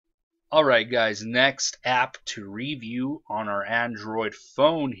Alright guys, next app to review on our Android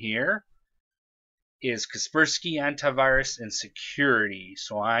phone here is Kaspersky Antivirus and Security.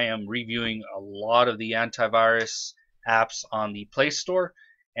 So I am reviewing a lot of the antivirus apps on the Play Store,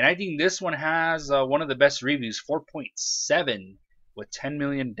 and I think this one has one of the best reviews, 4.7 with 10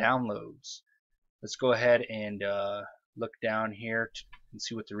 million downloads. Let's go ahead and look down here and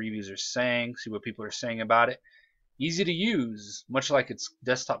see what the reviews are saying, see what people are saying about it. Easy to use, much like its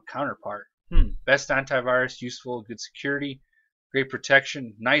desktop counterpart. Best antivirus, useful, good security, great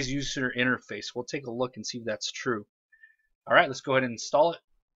protection, nice user interface. We'll take a look and see if that's true. Alright, let's go ahead and install it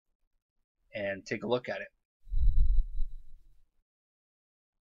and take a look at it.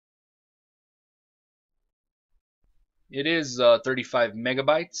 It is 35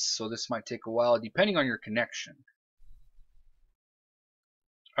 megabytes, so this might take a while depending on your connection.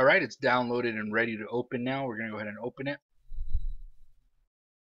 Alright, it's downloaded and ready to open now. We're going to go ahead and open it.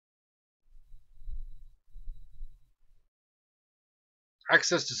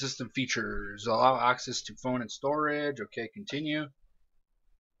 Access to system features. Allow access to phone and storage. Okay, continue.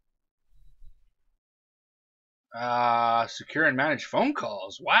 Secure and manage phone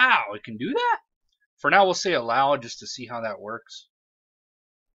calls. Wow, it can do that? For now, we'll say allow just to see how that works.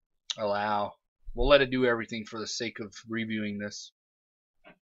 Allow. We'll let it do everything for the sake of reviewing this.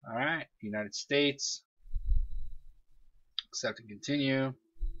 Alright, United States. Accept and continue.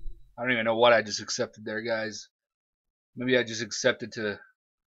 I don't even know what I just accepted there, guys. Maybe I just accepted to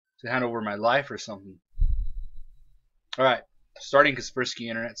hand over my life or something. Alright, starting Kaspersky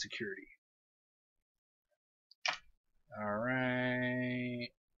Internet Security. Alright.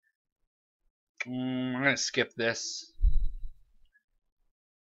 I'm going to skip this.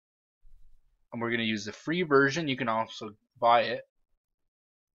 And we're going to use the free version. You can also buy it.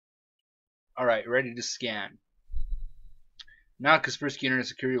 Alright, ready to scan. Now Kaspersky Internet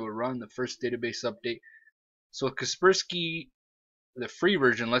Security will run the first database update. So Kaspersky, the free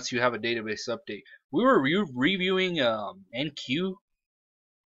version, lets you have a database update. We were reviewing NQ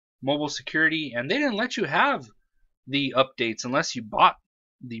mobile security, and they didn't let you have the updates unless you bought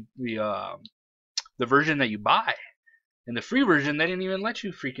the version that you buy. In the free version, they didn't even let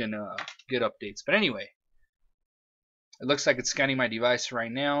you freaking get updates. But anyway, it looks like it's scanning my device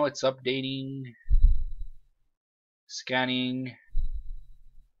right now. It's updating, scanning.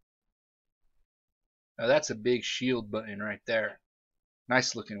 Now that's a big shield button right there.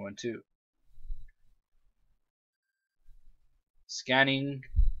 Nice looking one too. Scanning.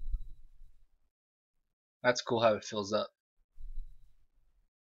 That's cool how it fills up.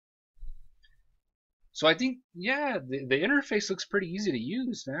 So I think, yeah, the interface looks pretty easy to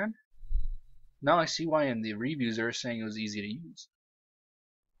use, man. Now I see why in the reviews they were saying it was easy to use.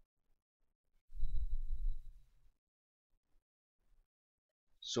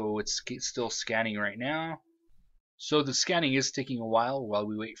 So it's still scanning right now. So the scanning is taking a while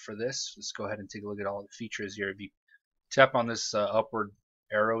we wait for this. Let's go ahead and take a look at all the features here. If you tap on this upward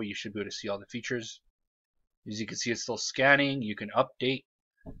arrow, you should be able to see all the features. As you can see, it's still scanning. You can update,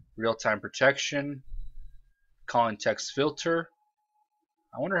 real-time protection, call and text filter.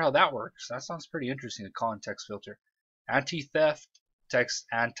 I wonder how that works. That sounds pretty interesting, the call and text filter. Anti-theft, text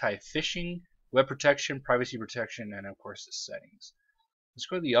anti-phishing, web protection, privacy protection, and of course the settings. Let's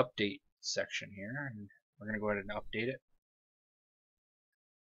go to the update section here, and we're going to go ahead and update it.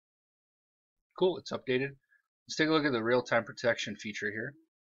 Cool, it's updated. Let's take a look at the real-time protection feature here.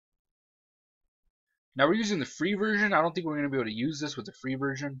 Now we're using the free version. I don't think we're going to be able to use this with the free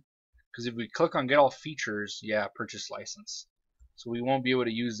version, because if we click on get all features, yeah, purchase license. So we won't be able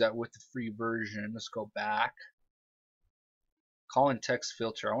to use that with the free version. Let's go back. Call and text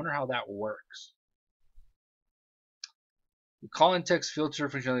filter. I wonder how that works. The call and text filter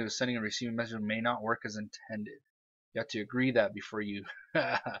functionality of sending and receiving messages may not work as intended. You have to agree that before you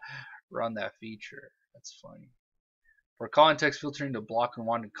run that feature. That's funny. For call and text filtering to block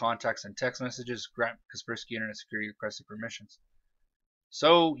unwanted contacts and text messages, grant Kaspersky Internet Security requested permissions.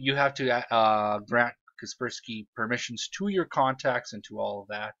 So you have to grant Kaspersky permissions to your contacts and to all of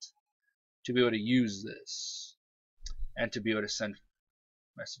that to be able to use this and to be able to send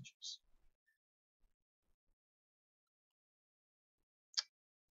messages.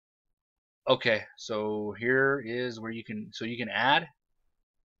 Okay, so here is where you can add,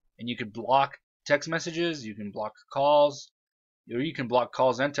 and you can block text messages, you can block calls, or you can block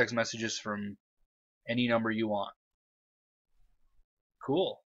calls and text messages from any number you want.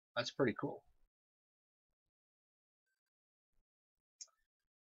 Cool. That's pretty cool.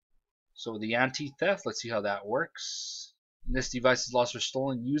 So the anti-theft, let's see how that works. This device is lost or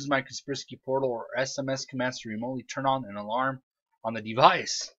stolen. Use my Kaspersky portal or SMS commands to remotely turn on an alarm on the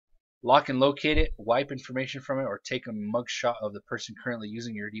device. Lock and locate it, wipe information from it, or take a mugshot of the person currently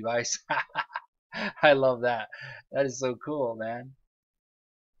using your device. I love that. That is so cool, man.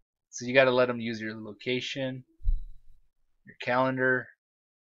 So you got to let them use your location, your calendar,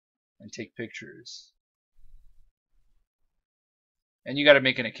 and take pictures. And you got to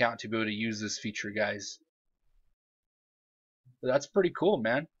make an account to be able to use this feature, guys. But that's pretty cool,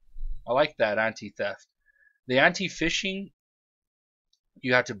 man. I like that anti-theft. The anti-phishing,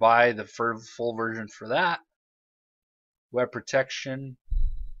 you have to buy the full version for that. Web protection,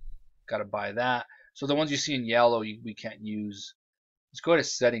 got to buy that. So the ones you see in yellow, we can't use. Let's go to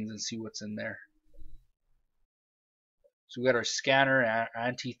settings and see what's in there. So we got our scanner,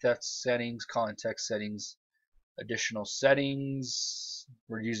 anti-theft settings, call and text settings, additional settings.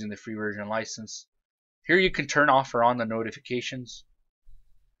 We're using the free version license. Here you can turn off or on the notifications.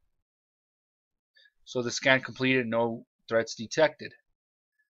 So the scan completed, no threats detected.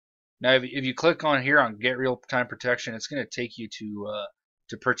 Now if you click on here on get real time protection, it's going to take you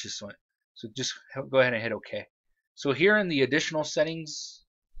to purchase one. So just go ahead and hit OK. So here in the additional settings,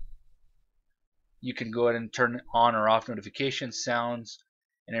 you can go ahead and turn on or off notifications, sounds,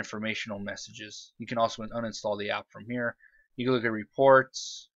 and informational messages. You can also uninstall the app from here. You can look at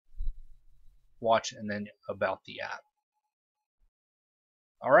reports, watch, and then about the app.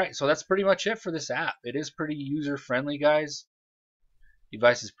 Alright, so that's pretty much it for this app. It is pretty user friendly, guys.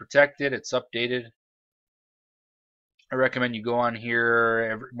 Device is protected, it's updated. I recommend you go on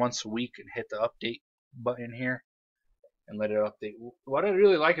here once a week and hit the update button here and let it update. What I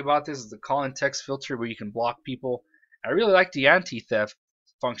really like about this is the call and text filter where you can block people. I really like the anti-theft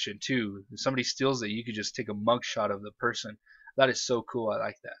function too. If somebody steals it, you could just take a mugshot of the person. That is so cool. I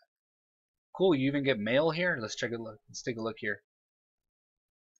like that. Cool, you even get mail here. Let's take a look. Let's take a look here.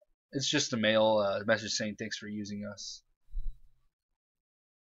 It's just a mail message saying thanks for using us.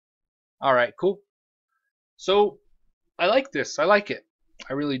 Alright, cool. So I like this. I like it.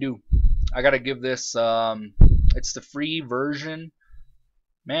 I really do. I gotta give this it's the free version.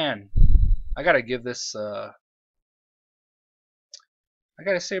 Man, I gotta give this I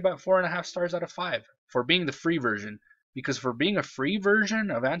gotta say about 4.5 stars out of 5 for being the free version. Because for being a free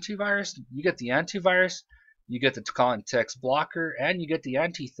version of antivirus, you get the antivirus, you get the call and text blocker, and you get the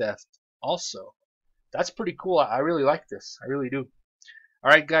anti-theft also. That's pretty cool. I really like this. I really do.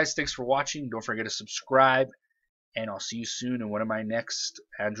 Alright guys, thanks for watching. Don't forget to subscribe, and I'll see you soon in one of my next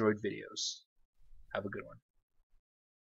Android videos. Have a good one.